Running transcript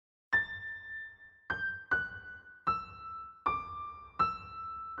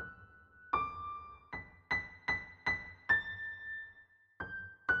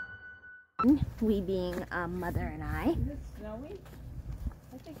We being Mother and I. Is it snowing?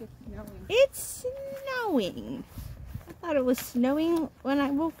 I think it's snowing. It's snowing. I thought it was snowing when I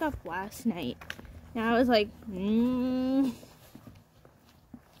woke up last night. Now I was like,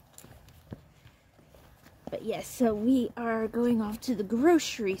 But yes, so we are going off to the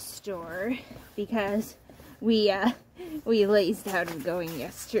grocery store because we lazed out of going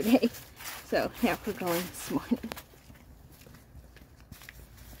yesterday. So now we're going this morning.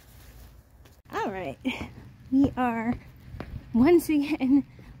 Alright, we are once again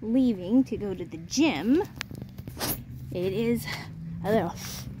leaving to go to the gym. It is a little,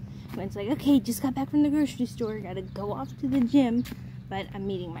 when it's like, okay, just got back from the grocery store, gotta go off to the gym, but I'm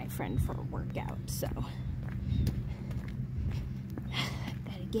meeting my friend for a workout, so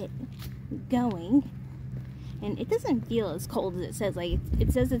gotta get going. And it doesn't feel as cold as it says. Like,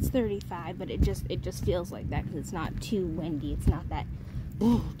 it says it's 35, but it just feels like that because it's not too windy. It's not that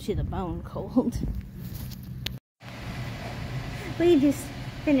to the bone cold. We just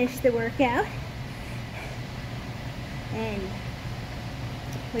finished the workout and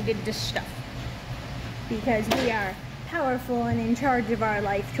we did this stuff because we are powerful and in charge of our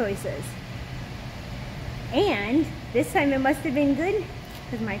life choices. And this time it must have been good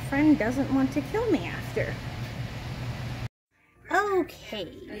because my friend doesn't want to kill me after.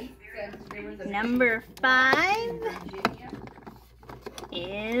 Okay, number 5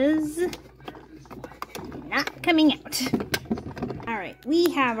 is not coming out. Alright,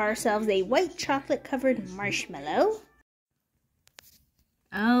 we have ourselves a white chocolate covered marshmallow.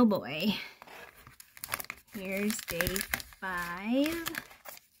 Oh boy. Here's day 5.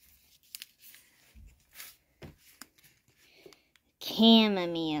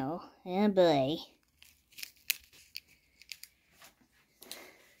 Chamomile. Oh boy.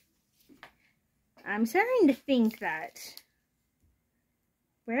 I'm starting to think that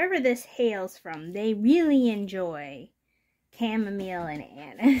wherever this hails from, they really enjoy chamomile and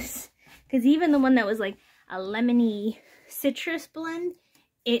anise. Because even the one that was like a lemony citrus blend,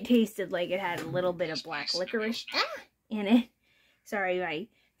 it tasted like it had a little bit of black licorice in it. Sorry, my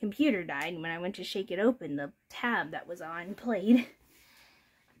computer died. When I went to shake it open, the tab that was on played.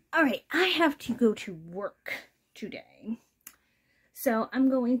 Alright, I have to go to work today. So I'm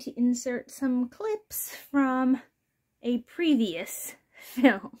going to insert some clips from a previous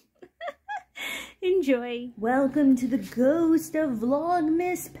film. Enjoy. Welcome to the ghost of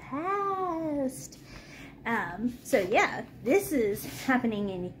Vlogmas past. So yeah, this is happening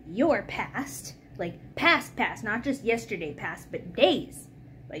in your past. Like past, not just yesterday past, but days.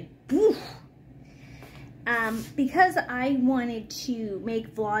 Like, woof. Because I wanted to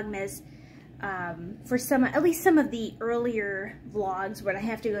make Vlogmas for at least some of the earlier vlogs when I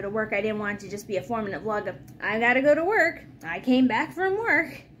have to go to work. I didn't want it to just be a 4-minute vlog of, I gotta go to work. I came back from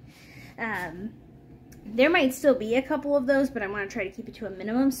work. There might still be a couple of those, but I want to try to keep it to a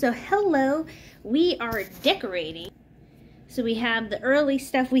minimum. So hello, we are decorating. So we have the early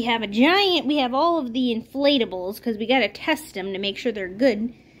stuff. We have we have all of the inflatables because we gotta test them to make sure they're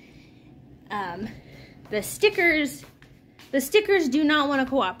good. The stickers do not want to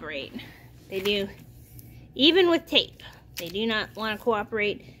cooperate. They do, even with tape, they do not want to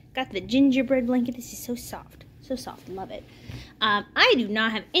cooperate. Got the gingerbread blanket. This is so soft, love it. I do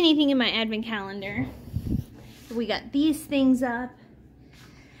not have anything in my advent calendar. We got these things up.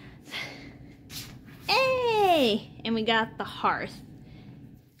 Hey! And we got the hearth.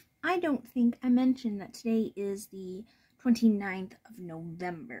 I don't think I mentioned that today is the 29th of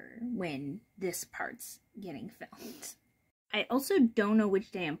November when this part's getting filmed. I also don't know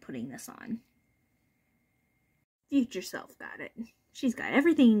which day I'm putting this on. Future self got it. She's got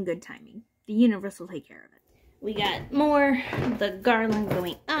everything in good timing. The universe will take care of it. We got more of the garland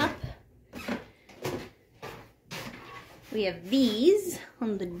going up. We have these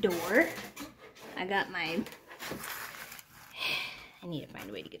on the door. I need to find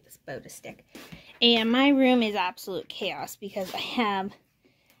a way to get this bow to stick. And my room is absolute chaos because I have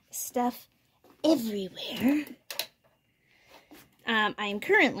stuff everywhere. I'm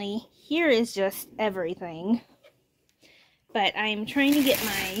currently, here is just everything. But I'm trying to get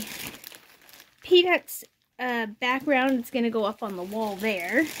my Peanuts background. It's going to go up on the wall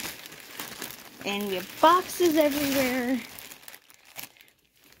there. And we have boxes everywhere.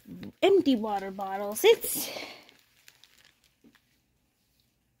 Empty water bottles. It's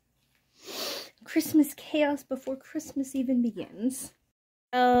Christmas chaos before Christmas even begins.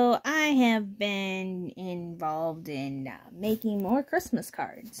 So I have been involved in making more Christmas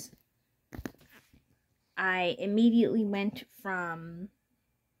cards. I immediately went from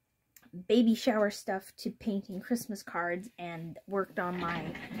baby shower stuff to painting Christmas cards and worked on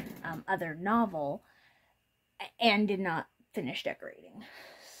my other novel and did not finish decorating.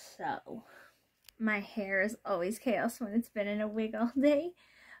 So my hair is always chaos when it's been in a wig all day.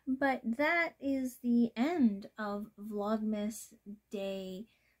 But that is the end of Vlogmas Day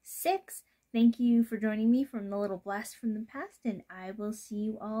 6. Thank you for joining me from the little blast from the past, and I will see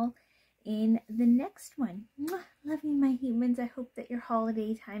you all in the next one. Mwah! Love you, my humans. I hope that your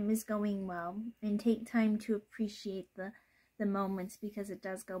holiday time is going well, and take time to appreciate the moments, because it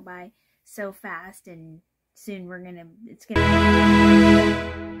does go by so fast, and soon it's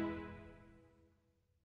gonna